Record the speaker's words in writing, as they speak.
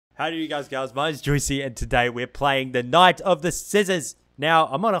How do you guys, girls? My name's Juicy, and today we're playing the Night of the Scissors. Now,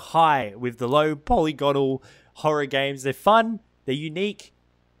 I'm on a high with the low polygonal horror games. They're fun, they're unique,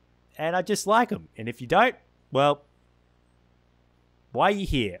 and I just like them. And if you don't, well, why are you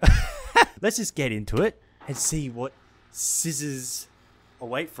here? Let's just get into it and see what scissors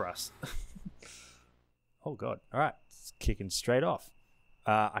await for us. Oh, God. All right. It's kicking straight off.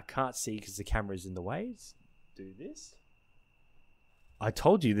 I can't see because the camera's in the way. Let's do this. I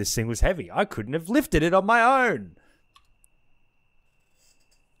told you this thing was heavy. I couldn't have lifted it on my own.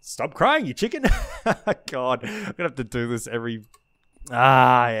 Stop crying, you chicken. God, I'm going to have to do this every...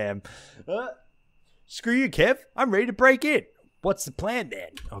 I am. Screw you, Kev. I'm ready to break in. What's the plan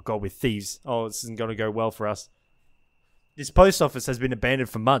then? Oh, God, with thieves. Oh, this isn't going to go well for us. This post office has been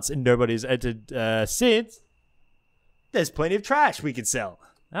abandoned for months and nobody's entered since. There's plenty of trash we can sell.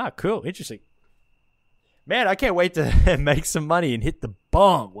 Ah, cool. Interesting. Man, I can't wait to make some money and hit the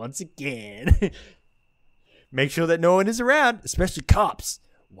bong once again. Make sure that no one is around, especially cops,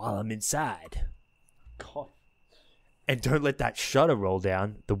 while I'm inside. God. And don't let that shutter roll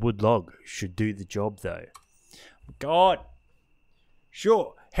down. The wood log should do the job, though. God.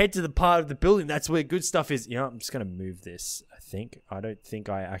 Sure, head to the part of the building. That's where good stuff is. You know, I'm just going to move this, I think. I don't think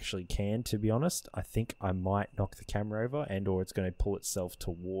I actually can, to be honest. I think I might knock the camera over and or it's going to pull itself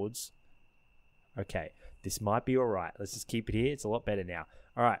towards. Okay. This might be all right. Let's just keep it here. It's a lot better now.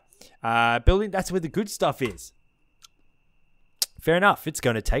 All right. Building, that's where the good stuff is. Fair enough. It's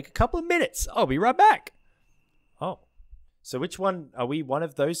going to take a couple of minutes. I'll be right back. Oh. So which one? Are we one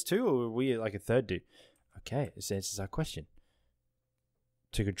of those two or are we like a third dude? Okay. This answers our question.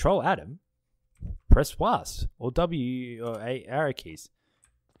 To control Adam, press WASD or W or A arrow keys.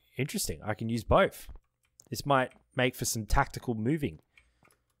 Interesting. I can use both. This might make for some tactical moving.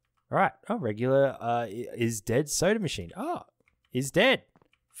 All right. Oh, regular is dead soda machine. Oh, is dead.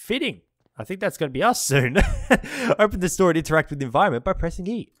 Fitting. I think that's going to be us soon. Open the store and interact with the environment by pressing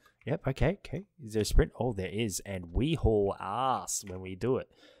E. Yep. Okay. Okay. Is there a sprint? Oh, there is. And we haul ass when we do it.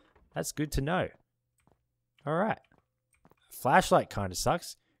 That's good to know. All right. Flashlight kind of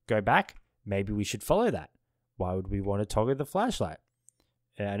sucks. Go back. Maybe we should follow that. Why would we want to toggle the flashlight?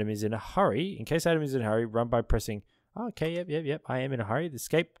 Adam is in a hurry. In case Adam is in a hurry, run by pressing... Oh, okay, yep. I am in a hurry. The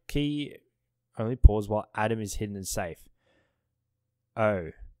escape key only pause while Adam is hidden and safe. Oh.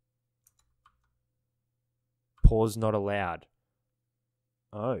 Pause not allowed.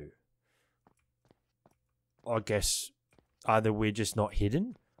 Oh. I guess either we're just not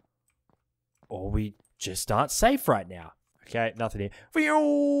hidden or we just aren't safe right now. Okay, nothing here.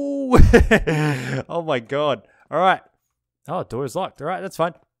 Oh my God. All right. Oh, door is locked. All right, that's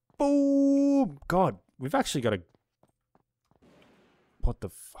fine. Boom. God, we've actually got a... What the...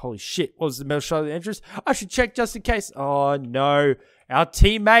 Holy shit. What was the metal shutter of the entrance? I should check just in case. Oh, no. Our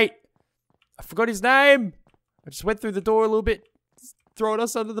teammate. I forgot his name. I just went through the door a little bit. Throwing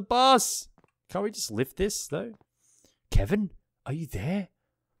us under the bus. Can't we just lift this, though? Kevin, are you there?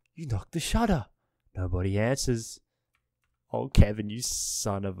 You knocked the shutter. Nobody answers. Oh, Kevin, you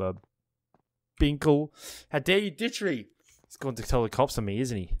son of a binkle. How dare you ditch me? He's going to tell the cops on me,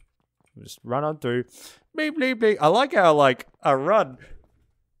 isn't he? We'll just run on through. Beep, beep, beep. I like how, like, I run.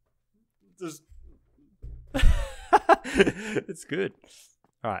 Just... It's good.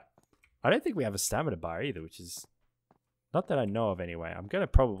 All right. I don't think we have a stamina bar either, which is not that I know of anyway. I'm going to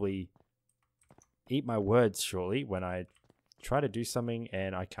probably eat my words shortly when I try to do something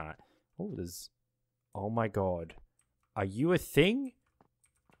and I can't. Oh, there's... Oh, my God. Are you a thing?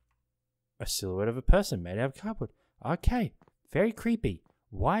 A silhouette of a person made out of cardboard. Okay. Very creepy.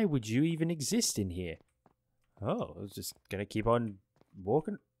 Why would you even exist in here? Oh, I was just going to keep on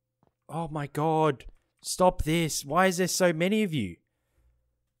walking. Oh my God. Stop this. Why is there so many of you?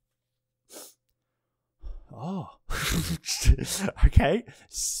 Oh. Okay.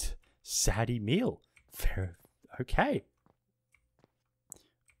 Saddy meal. Fair. Okay.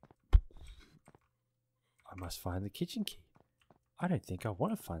 I must find the kitchen key. I don't think I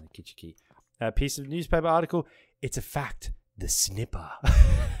want to find the kitchen key. A piece of newspaper article. It's a fact. The Snipper.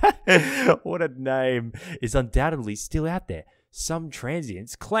 What a name. Is undoubtedly still out there. Some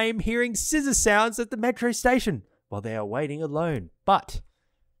transients claim hearing scissor sounds at the metro station while they are waiting alone. But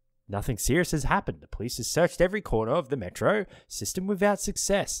nothing serious has happened. The police has searched every corner of the metro system without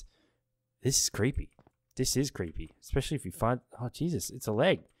success. This is creepy. This is creepy. Especially if you find... Oh, Jesus. It's a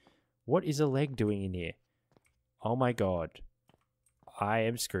leg. What is a leg doing in here? Oh, my God. I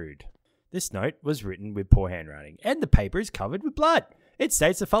am screwed. This note was written with poor handwriting, and the paper is covered with blood. It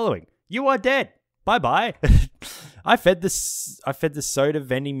states the following. You are dead. Bye-bye. I fed the soda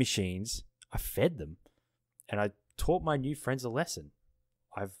vending machines. I fed them, and I taught my new friends a lesson.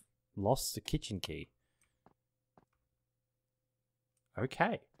 I've lost the kitchen key.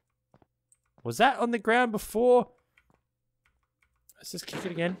 Okay. Was that on the ground before? Let's just kick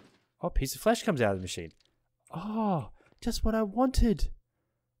it again. Oh, a piece of flesh comes out of the machine. Oh, just what I wanted.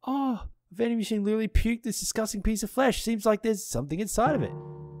 Oh, a vending machine literally puked this disgusting piece of flesh. Seems like there's something inside of it.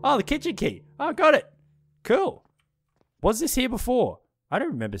 Oh, the kitchen key. Oh, got it. Cool. Was this here before? I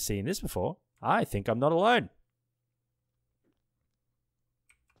don't remember seeing this before. I think I'm not alone.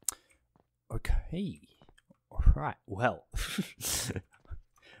 Okay. All right. Well,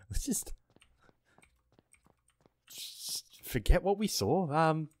 let's just forget what we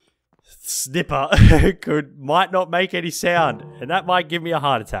saw. Snipper might not make any sound, and that might give me a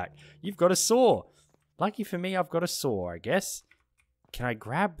heart attack. You've got a saw. Lucky for me, I've got a saw, I guess. Can I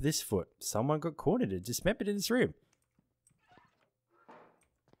grab this foot? Someone got cornered and dismembered in this room.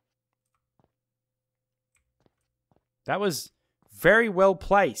 That was very well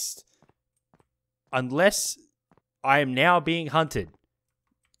placed. Unless I am now being hunted,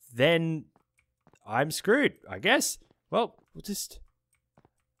 then I'm screwed, I guess. Well, we'll just...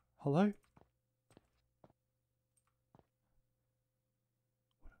 Hello?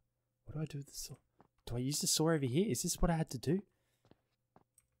 What do I do with the saw? Do I use the saw over here? Is this what I had to do?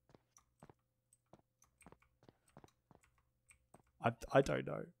 I don't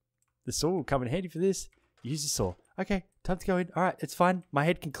know. The saw will come in handy for this. Use the saw. Okay, time to go in. Alright, it's fine. My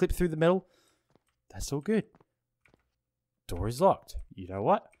head can clip through the metal. That's all good. Door is locked. You know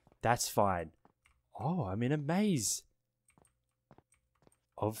what? That's fine. Oh, I'm in a maze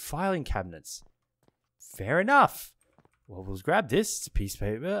of filing cabinets. Fair enough. Well, we'll grab this. It's a piece of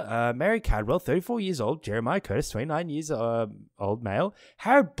paper. Mary Cadwell, 34 years old. Jeremiah Curtis, 29 years old, male.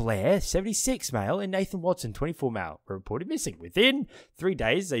 Harold Blair, 76, male. And Nathan Watson, 24, male, were reported missing. Within 3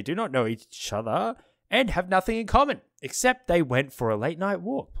 days, they do not know each other and have nothing in common, except they went for a late night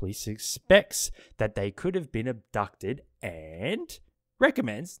walk. Police suspects that they could have been abducted and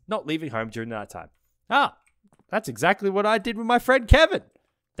recommends not leaving home during that time. Ah, that's exactly what I did with my friend Kevin.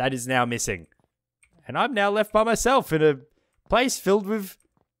 That is now missing. And I'm now left by myself in a place filled with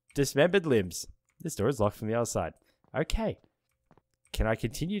dismembered limbs. This door is locked from the outside. Okay. Can I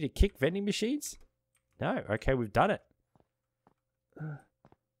continue to kick vending machines? No. Okay, we've done it.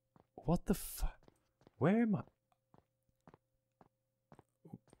 What the fuck? Where am I?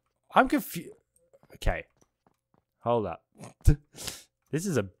 I'm confused. Okay. Hold up. This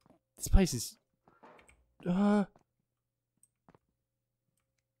place is...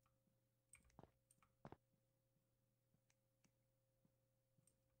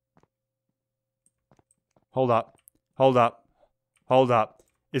 Hold up. Hold up. Hold up.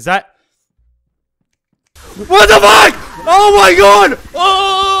 Is that... What the fuck? Oh my god!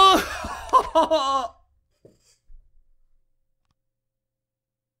 Oh!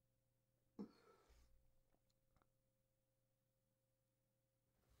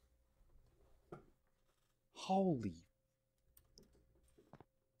 Holy...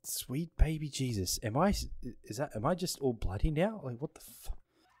 Sweet baby Jesus. Am I just all bloody now? Like, what the fuck?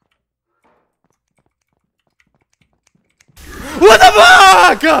 What the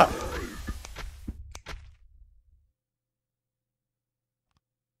fuck?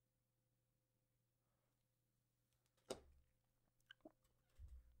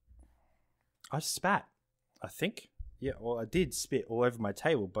 I spat. I think. Yeah, well, I did spit all over my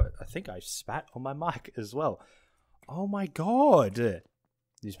table, but I think I spat on my mic as well. Oh my god.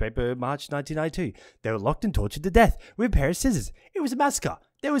 Newspaper, March 1992. They were locked and tortured to death with a pair of scissors. It was a massacre.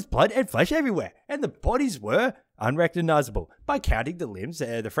 There was blood and flesh everywhere, and the bodies were unrecognizable. By counting the limbs,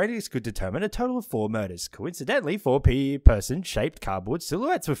 the forensics could determine a total of 4 murders. Coincidentally, 4 person-shaped cardboard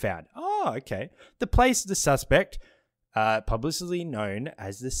silhouettes were found. Oh, okay. The place of the suspect, publicly known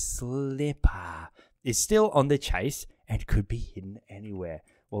as the Slipper, is still on the chase and could be hidden anywhere.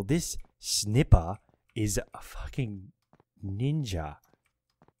 Well, this Snipper is a fucking ninja.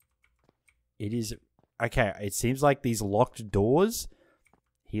 It is... Okay, it seems like these locked doors...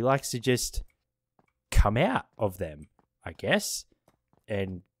 He likes to just come out of them, I guess,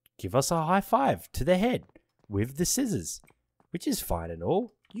 and give us a high five to the head with the scissors, which is fine and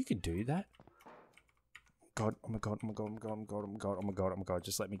all. You can do that. God, oh my god, oh my god, oh my god, oh my god, oh my god, oh my god, oh my god,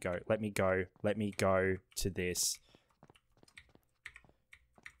 just let me go. Let me go. Let me go to this.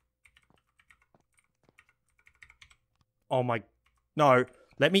 Oh my... No.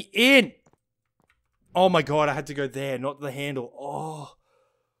 Let me in! Oh my god, I had to go there, not the handle. Oh...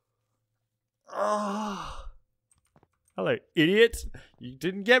 Oh. Hello, idiot. You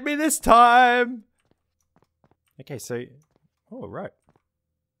didn't get me this time. Okay, so... Oh, right.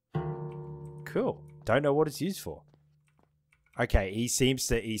 Cool. Don't know what it's used for. Okay, he seems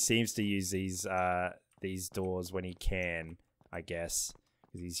to use these doors when he can, I guess,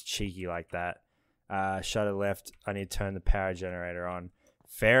 because he's cheeky like that. Shutter left. I need to turn the power generator on.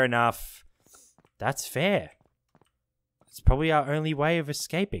 Fair enough. That's fair. It's probably our only way of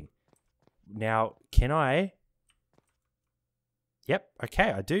escaping. Now, can I? Yep.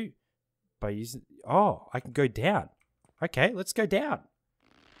 Okay, I do. By using. Oh, I can go down. Okay, let's go down.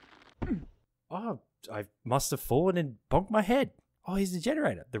 Oh, I must have fallen and bonked my head. Oh, here's the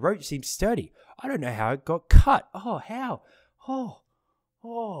generator. The rope seems sturdy. I don't know how it got cut. Oh, how? Oh.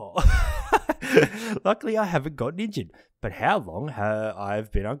 Luckily, I haven't gotten injured. But how long have I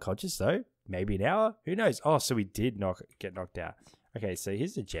been unconscious, though? Maybe an hour? Who knows? Oh, so we did get knocked out. Okay, so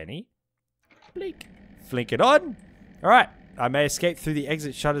here's the Jenny. Blink. Flink it on. All right. I may escape through the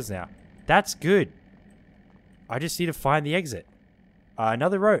exit shutters now. That's good. I just need to find the exit.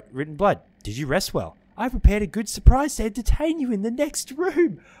 Another note, written blood. Did you rest well? I prepared a good surprise to entertain you in the next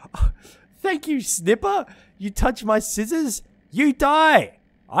room. Oh, thank you, Snipper. You touch my scissors, you die.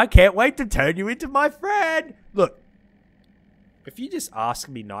 I can't wait to turn you into my friend. Look, if you just ask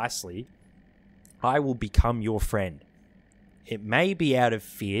me nicely, I will become your friend. It may be out of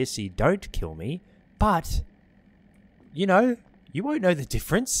fear, so you don't kill me, but, you know, you won't know the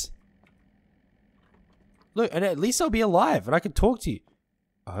difference. Look, and at least I'll be alive, and I can talk to you.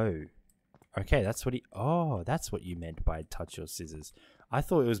 Oh, okay, that's what that's what you meant by touch your scissors. I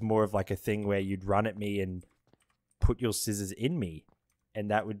thought it was more of like a thing where you'd run at me and put your scissors in me, and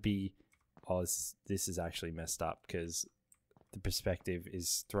that would be, oh, this is actually messed up, because the perspective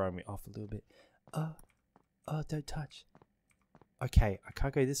is throwing me off a little bit. Oh, don't touch. Okay, I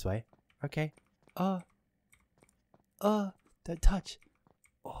can't go this way. Okay. Don't touch.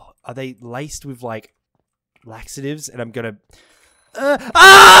 Oh, are they laced with like laxatives? And I'm gonna.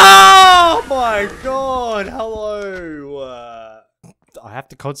 Oh my god! Hello. I have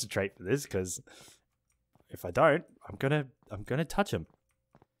to concentrate for this because if I don't, I'm gonna touch him.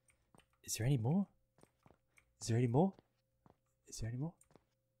 Is there any more? Is there any more? Is there any more?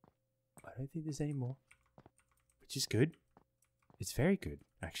 I don't think there's any more. Which is good. It's very good,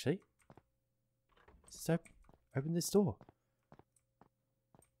 actually. So, open this door.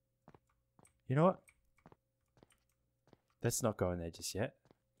 You know what? Let's not go in there just yet.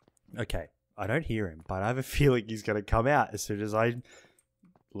 Okay, I don't hear him, but I have a feeling he's going to come out as soon as I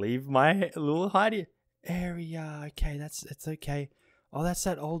leave my little hiding area. Okay, that's okay. Oh, that's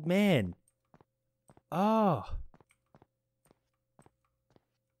that old man. Oh.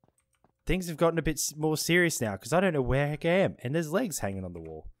 Things have gotten a bit more serious now because I don't know where I am, and there's legs hanging on the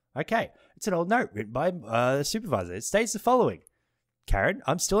wall. Okay, it's an old note written by the supervisor. It states the following. Karen,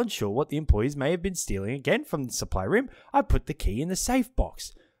 I'm still unsure what the employees may have been stealing again from the supply room. I put the key in the safe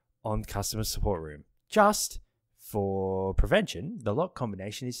box on customer support room. Just for prevention, the lock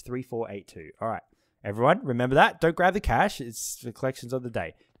combination is 3482. All right, everyone, remember that. Don't grab the cash. It's for collections of the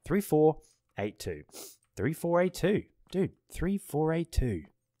day. 3482. 3482. Dude, 3482.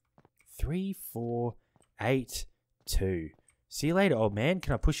 3482. See you later, old man.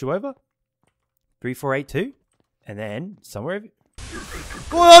 Can I push you over? 3482. And then somewhere.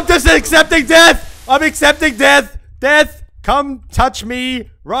 Oh, I'm just accepting death. I'm accepting death. Death, come touch me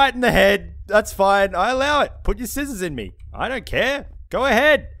right in the head. That's fine. I allow it. Put your scissors in me. I don't care. Go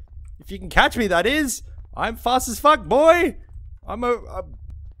ahead. If you can catch me, that is. I'm fast as fuck, boy. I'm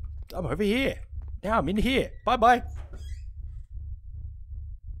over here. Now I'm in here. Bye-bye.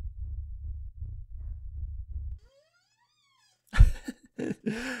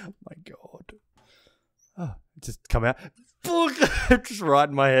 My god. Oh, just come out. Fuck! Just right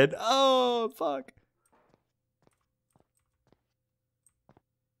in my head. Oh, fuck.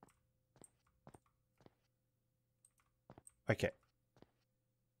 Okay.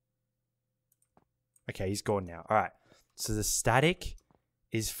 Okay, he's gone now. Alright. So the static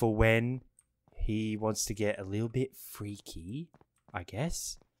is for when he wants to get a little bit freaky, I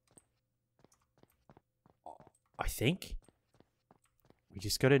guess. I think. We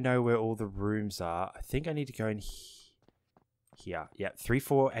just got to know where all the rooms are. I think I need to go in here. Yeah,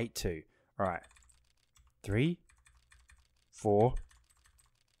 3482. All right. 3, 4,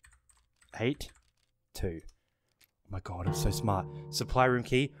 8, 2. Oh my god, I'm so smart. Supply room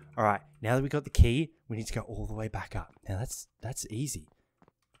key. All right. Now that we got the key, we need to go all the way back up. Now that's easy.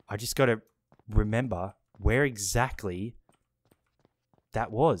 I just got to remember where exactly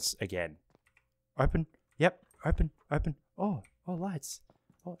that was again. Open. Yep. Open. Open. Oh, lights.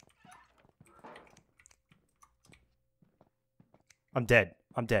 Oh. I'm dead.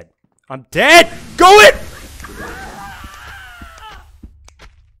 I'm dead. I'm dead! Go it!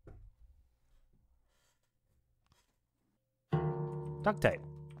 duct tape.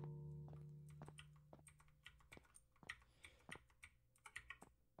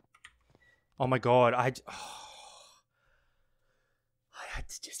 Oh my god, I had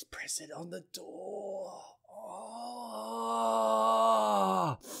to just press it on the door. Oh.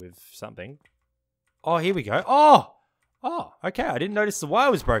 With something. Oh, here we go. Oh, okay. I didn't notice the wire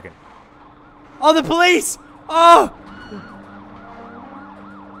was broken. Oh, the police! Oh!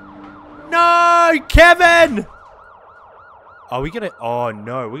 No, Kevin! Are we gonna... Oh,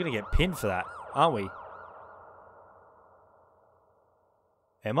 no. We're gonna get pinned for that, aren't we?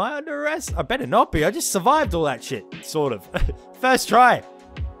 Am I under arrest? I better not be. I just survived all that shit. Sort of. First try.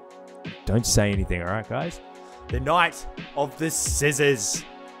 Don't say anything, alright, guys? The night of the scissors.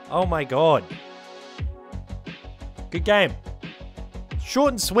 Oh, my God. Good game.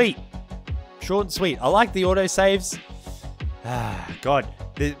 Short and sweet. Short and sweet. I like the autosaves. Ah, God.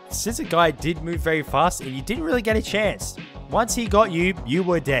 The scissor guy did move very fast, and you didn't really get a chance. Once he got you, you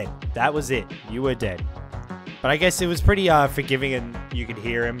were dead. That was it. You were dead. But I guess it was pretty forgiving, and you could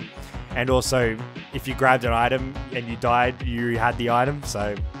hear him. And also, if you grabbed an item and you died, you had the item.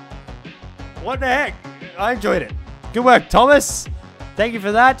 So, what the heck? I enjoyed it. Good work, Thomas. Thank you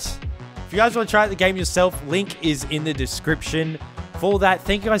for that. If you guys want to try out the game yourself, link is in the description. For that,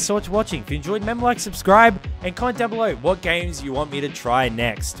 thank you guys so much for watching. If you enjoyed, remember, like, subscribe, and comment down below what games you want me to try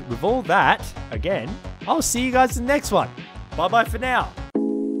next. With all that, again, I'll see you guys in the next one. Bye-bye for now.